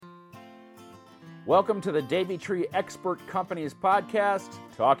Welcome to the Davey Tree Expert Company's podcast,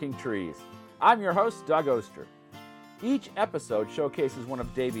 Talking Trees. I'm your host, Doug Oster. Each episode showcases one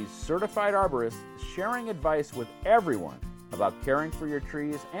of Davey's certified arborists sharing advice with everyone about caring for your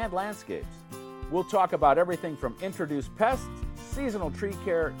trees and landscapes. We'll talk about everything from introduced pests, seasonal tree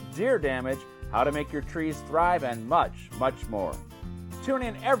care, deer damage, how to make your trees thrive, and much, much more. Tune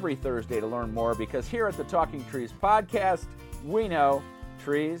in every Thursday to learn more, because here at the Talking Trees podcast, we know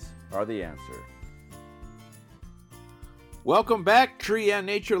trees are the answer. Welcome back, tree and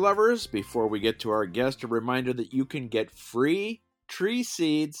nature lovers. Before we get to our guest, a reminder that you can get free tree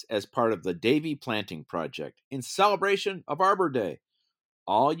seeds as part of the Davey Planting Project in celebration of Arbor Day.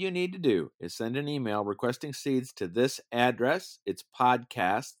 All you need to do is send an email requesting seeds to this address. It's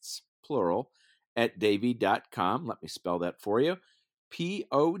podcasts, plural, at davey.com. Let me spell that for you.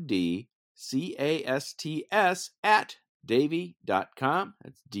 PODCASTS at davey.com.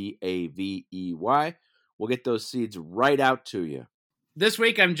 That's DAVEY. We'll get those seeds right out to you. This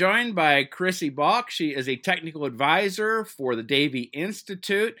week, I'm joined by Chrissy Balk. She is a technical advisor for the Davey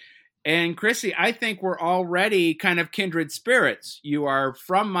Institute. And Chrissy, I think we're already kind of kindred spirits. You are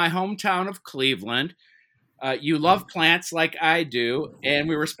from my hometown of Cleveland. You love plants like I do. And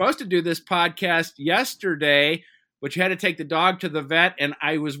we were supposed to do this podcast yesterday, but you had to take the dog to the vet. And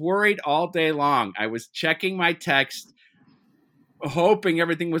I was worried all day long. I was checking my text, hoping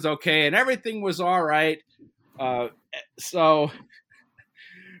everything was okay. And everything was all right. So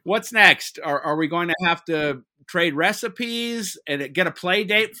what's next? Are we going to have to trade recipes and get a play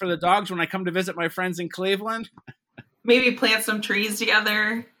date for the dogs when I come to visit my friends in Cleveland? Maybe plant some trees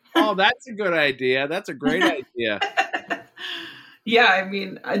together. Oh, that's a good idea. That's a great idea. Yeah, I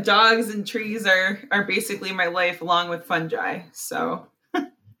mean, dogs and trees are basically my life, along with fungi. So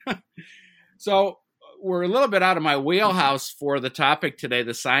we're a little bit out of my wheelhouse for the topic today,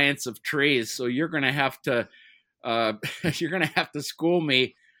 the science of trees. So you're going to have to school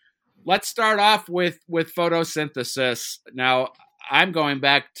me. Let's start off with photosynthesis. Now, I'm going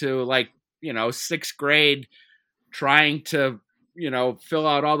back to sixth grade, trying to, fill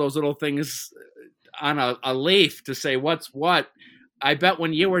out all those little things on a leaf to say what's what. I bet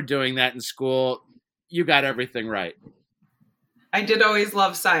when you were doing that in school, you got everything right. I did always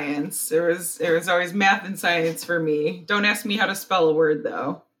love science. There was always math and science for me. Don't ask me how to spell a word,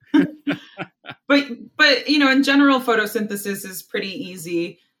 though. But in general, photosynthesis is pretty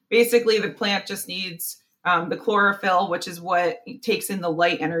easy. Basically, the plant just needs the chlorophyll, which is what takes in the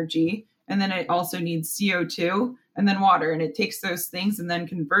light energy. And then it also needs CO2 and then water. And it takes those things and then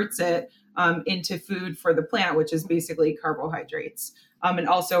converts it into food for the plant, which is basically carbohydrates. And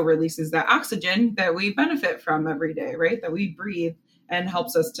also releases that oxygen that we benefit from every day, right? That we breathe and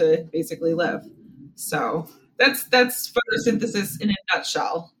helps us to basically live. So that's photosynthesis in a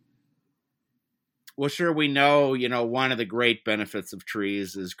nutshell. Well, sure, we know, one of the great benefits of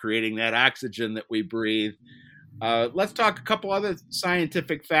trees is creating that oxygen that we breathe. Let's talk a couple other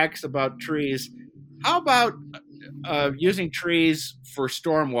scientific facts about trees. How about using trees for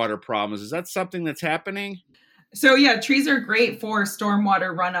stormwater problems? Is that something that's happening? So, yeah, trees are great for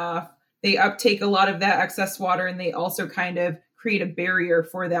stormwater runoff. They uptake a lot of that excess water, and they also kind of create a barrier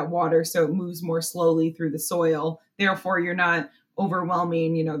for that water so it moves more slowly through the soil. Therefore, you're not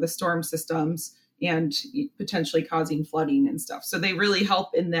overwhelming, the storm systems and potentially causing flooding and stuff. So they really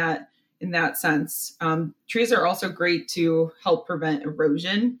help in that sense. Trees are also great to help prevent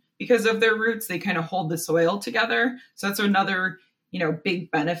erosion because of their roots. They kind of hold the soil together. So that's another,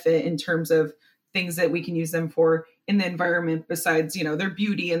 big benefit in terms of things that we can use them for in the environment besides, their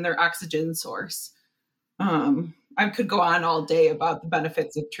beauty and their oxygen source. I could go on all day about the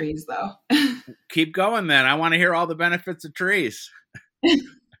benefits of trees, though. Keep going, then. I want to hear all the benefits of trees.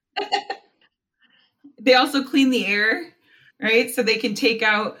 They also clean the air, right? So they can take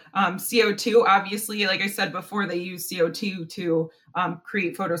out CO2. Obviously, like I said before, they use CO2 to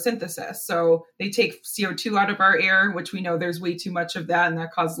create photosynthesis. So they take CO2 out of our air, which we know there's way too much of that, and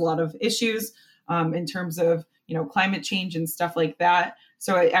that causes a lot of issues in terms of, climate change and stuff like that.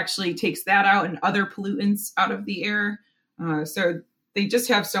 So it actually takes that out and other pollutants out of the air. So they just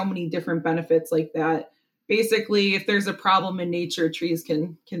have so many different benefits like that. Basically, if there's a problem in nature, trees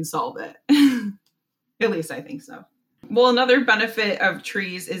can solve it. At least I think so. Well, another benefit of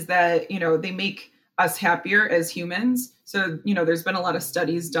trees is that, they make us happier as humans. So, there's been a lot of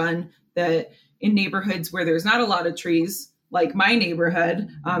studies done that in neighborhoods where there's not a lot of trees, like my neighborhood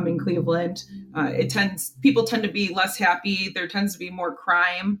in Cleveland, people tend to be less happy. There tends to be more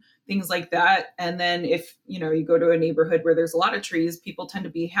crime, things like that. And then if, you go to a neighborhood where there's a lot of trees, people tend to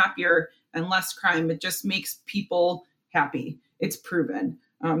be happier and less crime. It just makes people happy. It's proven.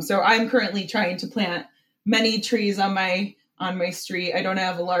 So I'm currently trying to plant many trees on my street. I don't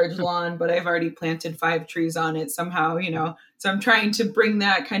have a large lawn, but I've already planted 5 trees on it somehow, So I'm trying to bring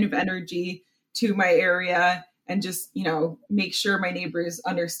that kind of energy to my area and just, make sure my neighbors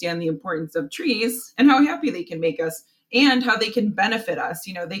understand the importance of trees and how happy they can make us and how they can benefit us.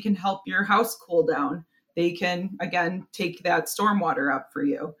 They can help your house cool down. They can, again, take that stormwater up for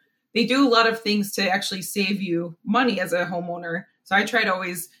you. They do a lot of things to actually save you money as a homeowner. So I try to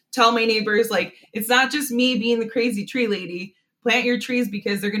always tell my neighbors, like, it's not just me being the crazy tree lady. Plant your trees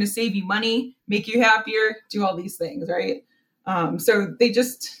because they're going to save you money, make you happier, do all these things, right? So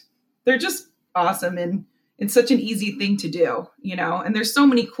they're just awesome, and it's such an easy thing to do, and there's so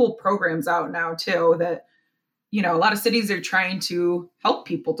many cool programs out now too that, a lot of cities are trying to help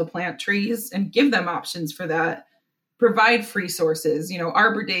people to plant trees and give them options for that, provide free sources.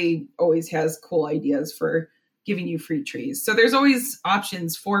 Arbor Day always has cool ideas for giving you free trees. So there's always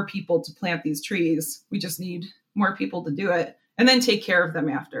options for people to plant these trees. We just need more people to do it and then take care of them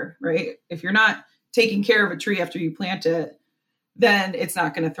after, right? If you're not taking care of a tree after you plant it, then it's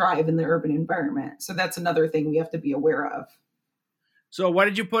not going to thrive in the urban environment. So that's another thing we have to be aware of. So what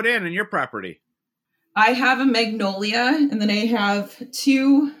did you put in your property? I have a magnolia, and then I have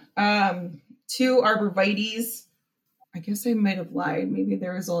two arborvitaes. I guess I might have lied. Maybe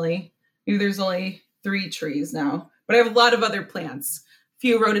there's only 3 trees now, but I have a lot of other plants, a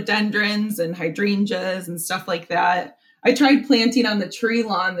few rhododendrons and hydrangeas and stuff like that. I tried planting on the tree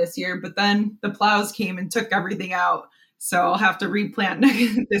lawn this year, but then the plows came and took everything out. So I'll have to replant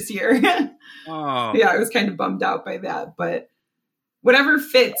this year. Oh. Yeah, I was kind of bummed out by that, but whatever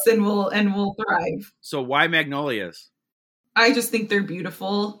fits and will thrive. So why magnolias? I just think they're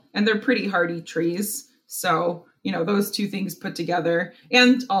beautiful and they're pretty hardy trees. So, those 2 things put together.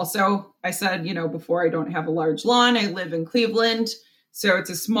 And also, I said, before, I don't have a large lawn. I live in Cleveland. So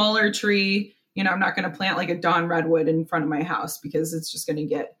it's a smaller tree. I'm not going to plant like a Dawn redwood in front of my house because it's just going to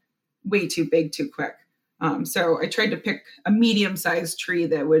get way too big too quick. So I tried to pick a medium-sized tree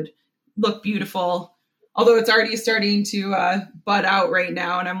that would look beautiful, although it's already starting to bud out right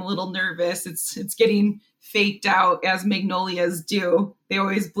now, and I'm a little nervous. It's getting faked out as magnolias do. They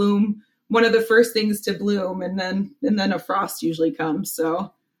always bloom one of the first things to bloom, and then a frost usually comes.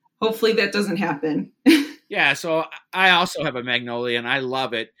 So hopefully that doesn't happen. Yeah, so I also have a magnolia, and I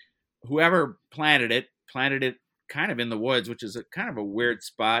love it. Whoever planted it kind of in the woods, which is kind of a weird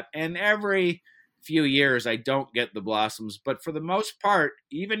spot. And every few years, I don't get the blossoms. But for the most part,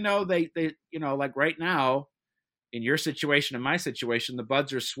 even though they like right now, in your situation and my situation, the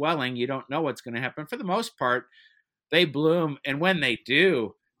buds are swelling. You don't know what's going to happen. For the most part, they bloom. And when they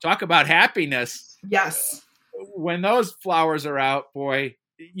do, talk about happiness. Yes. When those flowers are out, boy,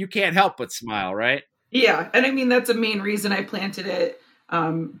 you can't help but smile, right? Yeah. And I mean, that's a main reason I planted it.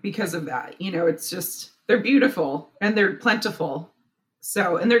 Because of that, it's just, they're beautiful and they're plentiful.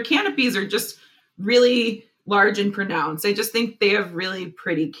 So, and their canopies are just really large and pronounced. I just think they have really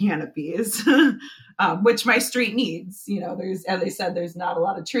pretty canopies, which my street needs. There's, as I said, there's not a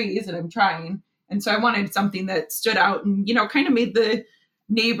lot of trees and I'm trying. And so I wanted something that stood out and, kind of made the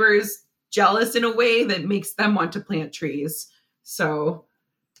neighbors jealous in a way that makes them want to plant trees. So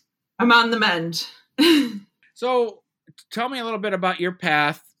I'm on the mend. So, tell me a little bit about your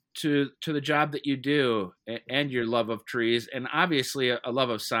path to the job that you do and your love of trees and obviously a love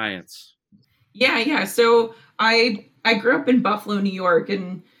of science. Yeah. So I grew up in Buffalo, New York,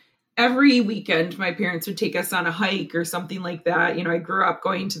 and every weekend my parents would take us on a hike or something like that. I grew up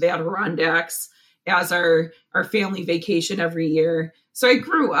going to the Adirondacks as our family vacation every year. So I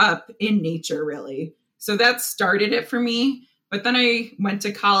grew up in nature, really. So that started it for me. But then I went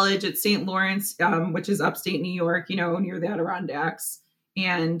to college at St. Lawrence, which is upstate New York, near the Adirondacks.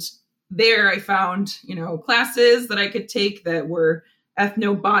 And there I found, classes that I could take that were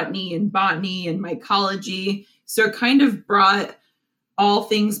ethnobotany and botany and mycology. So it kind of brought all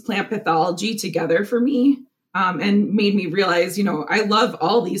things plant pathology together for me, and made me realize, I love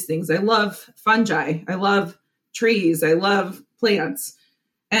all these things. I love fungi. I love trees. I love plants.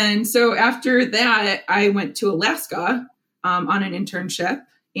 And so after that, I went to Alaska on an internship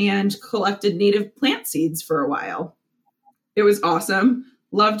and collected native plant seeds for a while. It was awesome.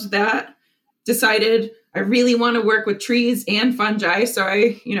 Loved that. Decided I really want to work with trees and fungi. So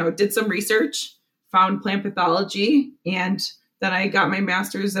I, did some research, found plant pathology, and then I got my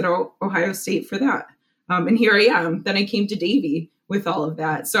master's at Ohio State for that. And here I am. Then I came to Davie with all of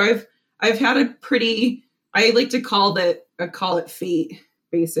that. So I've had a pretty, I like to call it fate,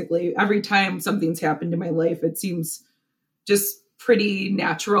 basically. Every time something's happened in my life, it seems just pretty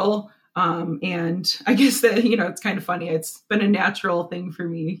natural. And I guess that, it's kind of funny. It's been a natural thing for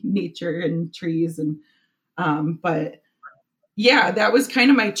me, nature and trees. But yeah, that was kind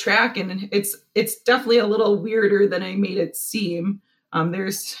of my track. And it's definitely a little weirder than I made it seem.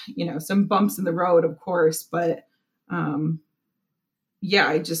 There's, some bumps in the road, of course, but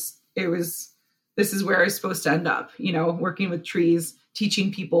yeah, this is where I was supposed to end up, working with trees,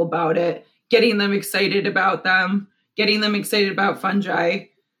 teaching people about it, getting them excited about them, getting them excited about fungi,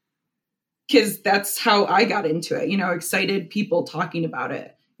 because that's how I got into it, excited people talking about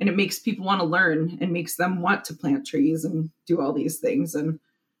it. And it makes people want to learn and makes them want to plant trees and do all these things. And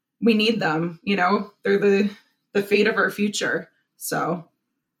we need them, they're the fate of our future. So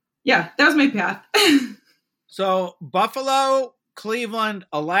yeah, that was my path. So Buffalo, Cleveland,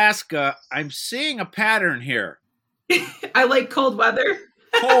 Alaska, I'm seeing a pattern here. I like cold weather.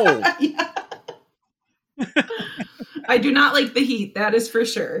 Cold. I do not like the heat. That is for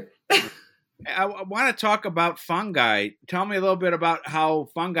sure. I want to talk about fungi. Tell me a little bit about how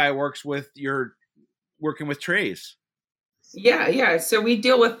fungi works with your working with trees. Yeah. So we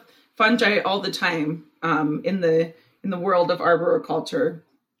deal with fungi all the time in the world of arboriculture.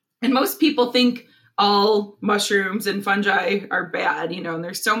 And most people think all mushrooms and fungi are bad, and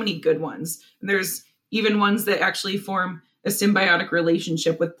there's so many good ones. And there's even ones that actually form a symbiotic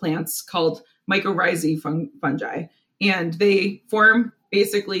relationship with plants called mycorrhizae fungi. And they form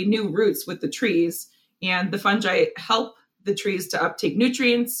basically new roots with the trees, and the fungi help the trees to uptake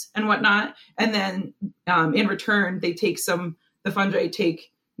nutrients and whatnot. And then in return, the fungi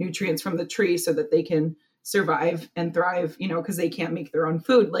take nutrients from the tree so that they can survive and thrive, because they can't make their own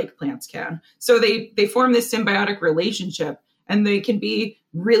food like plants can. So they form this symbiotic relationship, and they can be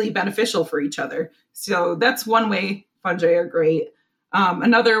really beneficial for each other. So that's one way fungi are great.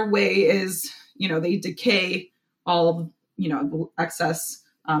 Another way is, they decay all, the excess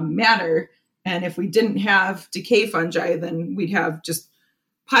matter. And if we didn't have decay fungi, then we'd have just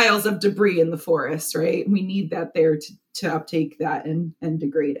piles of debris in the forest, right? We need that there to uptake that and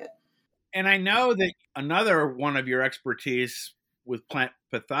degrade it. And I know that another one of your expertise with plant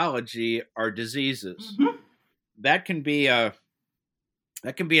pathology are diseases. Mm-hmm. That can be a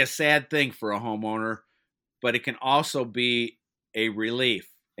sad thing for a homeowner, but it can also be a relief.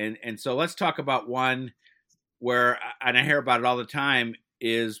 And so let's talk about one where, and I hear about it all the time,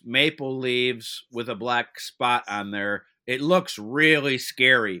 is maple leaves with a black spot on there. It looks really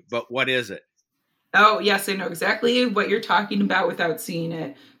scary, but what is it? Oh, yes, I know exactly what you're talking about without seeing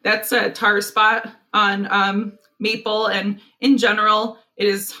it. That's a tar spot on maple, and in general, it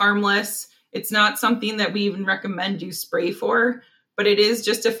is harmless. It's not something that we even recommend you spray for, but it is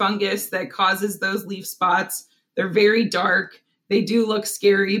just a fungus that causes those leaf spots. They're very dark. They do look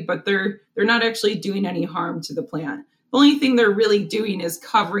scary, but they're not actually doing any harm to the plant. The only thing they're really doing is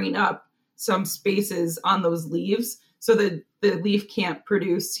covering up some spaces on those leaves so that the leaf can't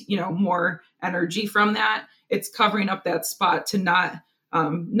produce, more energy from that. It's covering up that spot to not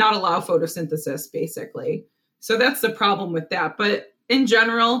allow photosynthesis, basically. So that's the problem with that. But in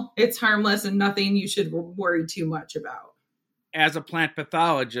general, it's harmless and nothing you should worry too much about. As a plant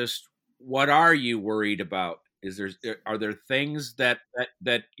pathologist, what are you worried about? Are there things that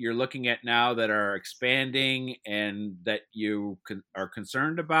you're looking at now that are expanding and that you are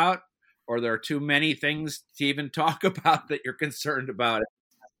concerned about? Or there are too many things to even talk about that you're concerned about?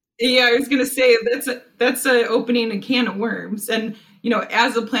 Yeah, I was going to say that's opening a can of worms. And,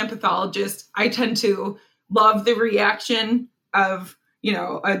 as a plant pathologist, I tend to love the reaction of,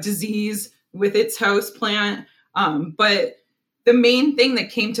 a disease with its host plant. But the main thing that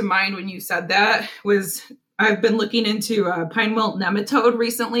came to mind when you said that was I've been looking into pine wilt nematode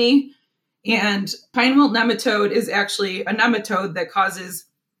recently. And pine wilt nematode is actually a nematode that causes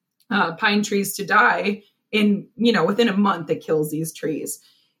pine trees to die within a month. It kills these trees.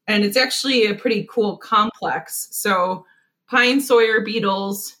 And it's actually a pretty cool complex. So pine sawyer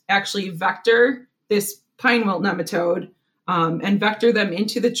beetles actually vector this pine wilt nematode and vector them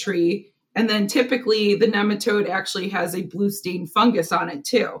into the tree. And then typically the nematode actually has a blue stain fungus on it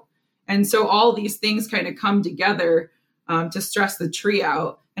too. And so all these things kind of come together to stress the tree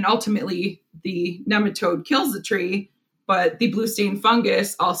out. And ultimately the nematode kills the tree, but the blue stain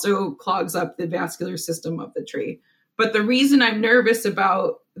fungus also clogs up the vascular system of the tree. But the reason I'm nervous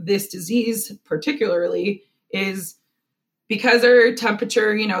about this disease particularly is because our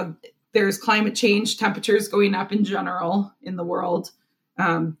temperature, there's climate change, temperatures going up in general in the world.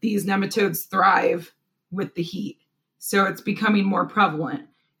 These nematodes thrive with the heat. So it's becoming more prevalent.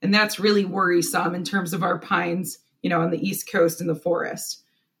 And that's really worrisome in terms of our pines, on the East Coast in the forest.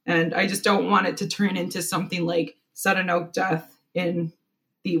 And I just don't want it to turn into something like sudden oak death in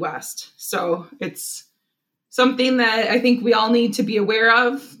the West. So it's something that I think we all need to be aware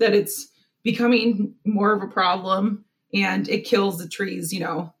of, that it's becoming more of a problem, and it kills the trees,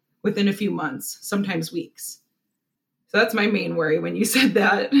 within a few months, sometimes weeks. So that's my main worry when you said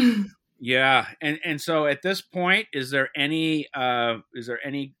that. Yeah. And so at this point, is there anything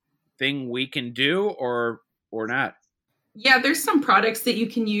we can do or not? Yeah, there's some products that you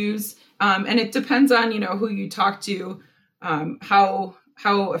can use. And it depends on, who you talk to, how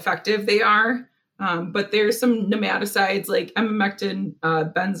effective they are. But there's some nematicides like emamectin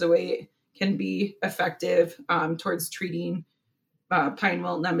benzoate can be effective towards treating pine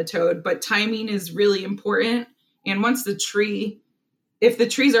wilt nematode. But timing is really important. And once if the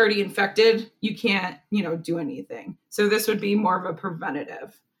tree's already infected, you can't, do anything. So this would be more of a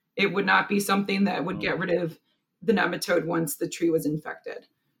preventative. It would not be something that would get rid of the nematode once the tree was infected.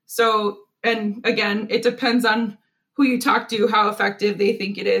 So, and again, it depends on who you talk to, how effective they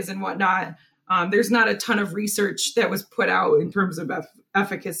think it is and whatnot. There's not a ton of research that was put out in terms of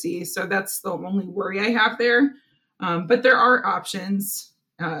efficacy. So that's the only worry I have there. But there are options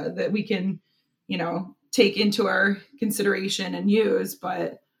that we can, take into our consideration and use.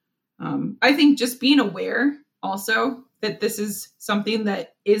 But I think just being aware also that this is something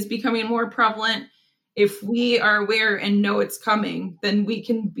that is becoming more prevalent. If we are aware and know it's coming, then we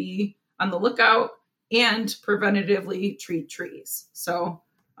can be on the lookout and preventatively treat trees. So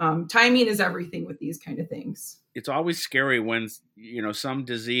timing is everything with these kind of things. It's always scary when, some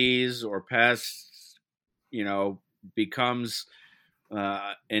disease or pest, becomes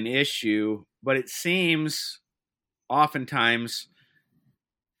an issue, but it seems oftentimes,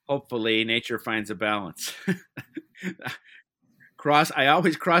 hopefully, nature finds a balance. I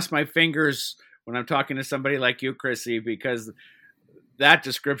always cross my fingers when I'm talking to somebody like you, Chrissy, because that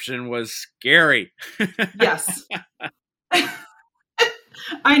description was scary. Yes.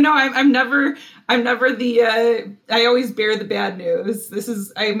 I know I'm never I always bear the bad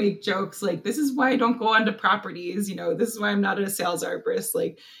news. I make jokes like, this is why I don't go onto properties. This is why I'm not a sales arborist,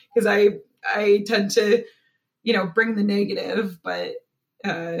 because I tend to, bring the negative, but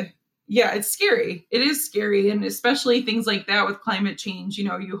yeah, it's scary. It is scary. And especially things like that with climate change,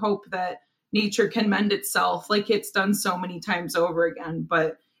 you hope that nature can mend itself like it's done so many times over again,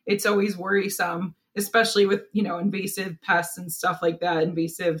 but it's always worrisome, especially with, invasive pests and stuff like that,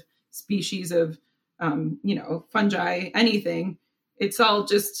 invasive species of, fungi, anything. It's all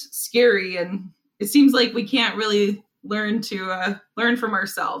just scary. And it seems like we can't really learn from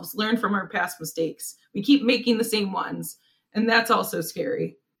ourselves, learn from our past mistakes. We keep making the same ones. And that's also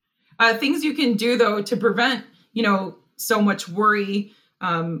scary. Things you can do, though, to prevent, so much worry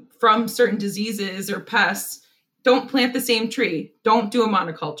from certain diseases or pests. Don't plant the same tree. Don't do a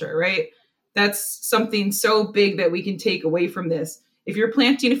monoculture, right? That's something so big that we can take away from this. If you're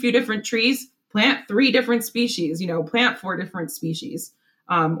planting a few different trees, plant 3 different species, plant 4 different species.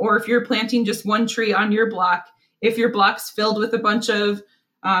 Or if you're planting just one tree on your block, if your block's filled with a bunch of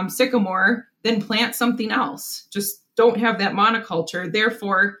sycamore, then plant something else. Just don't have that monoculture.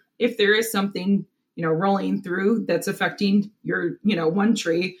 Therefore, if there is something, rolling through that's affecting your, one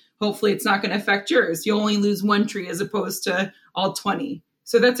tree, hopefully it's not going to affect yours. You only lose one tree as opposed to all 20.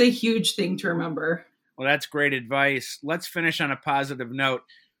 So that's a huge thing to remember. Well, that's great advice. Let's finish on a positive note.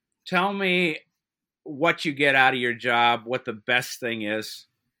 Tell me what you get out of your job, what the best thing is.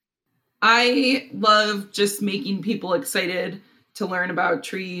 I love just making people excited to learn about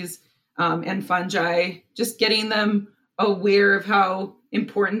trees and fungi, just getting them aware of how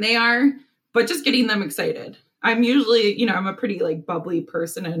important they are, but just getting them excited. I'm usually, I'm a pretty bubbly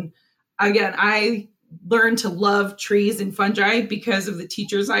person. And again, I learned to love trees and fungi because of the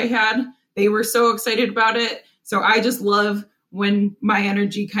teachers I had. They were so excited about it. So I just love when my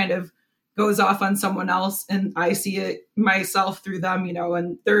energy kind of goes off on someone else and I see it myself through them,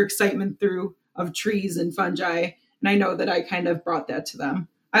 and their excitement of trees and fungi. And I know that I kind of brought that to them.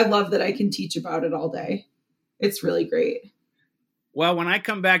 I love that I can teach about it all day. It's really great. Well, when I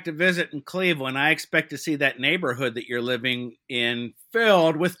come back to visit in Cleveland, I expect to see that neighborhood that you're living in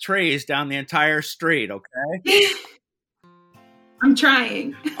filled with trees down the entire street, okay? I'm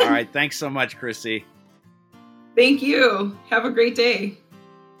trying. All right. Thanks so much, Chrissy. Thank you. Have a great day.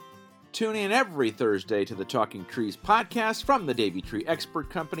 Tune in every Thursday to the Talking Trees podcast from the Davey Tree Expert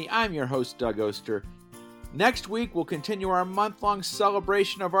Company. I'm your host, Doug Oster. Next week, we'll continue our month-long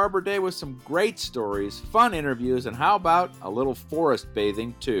celebration of Arbor Day with some great stories, fun interviews, and how about a little forest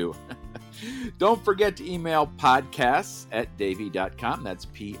bathing, too. Don't forget to email podcasts@davey.com. That's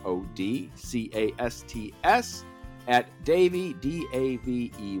PODCASTS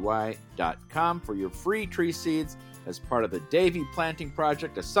 @davey.com for your free tree seeds as part of the Davy Planting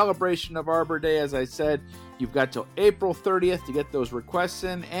Project, a celebration of Arbor Day, as I said. You've got till April 30th to get those requests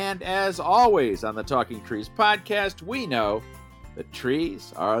in. And as always on the Talking Trees podcast, we know that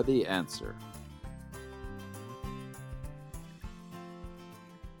trees are the answer.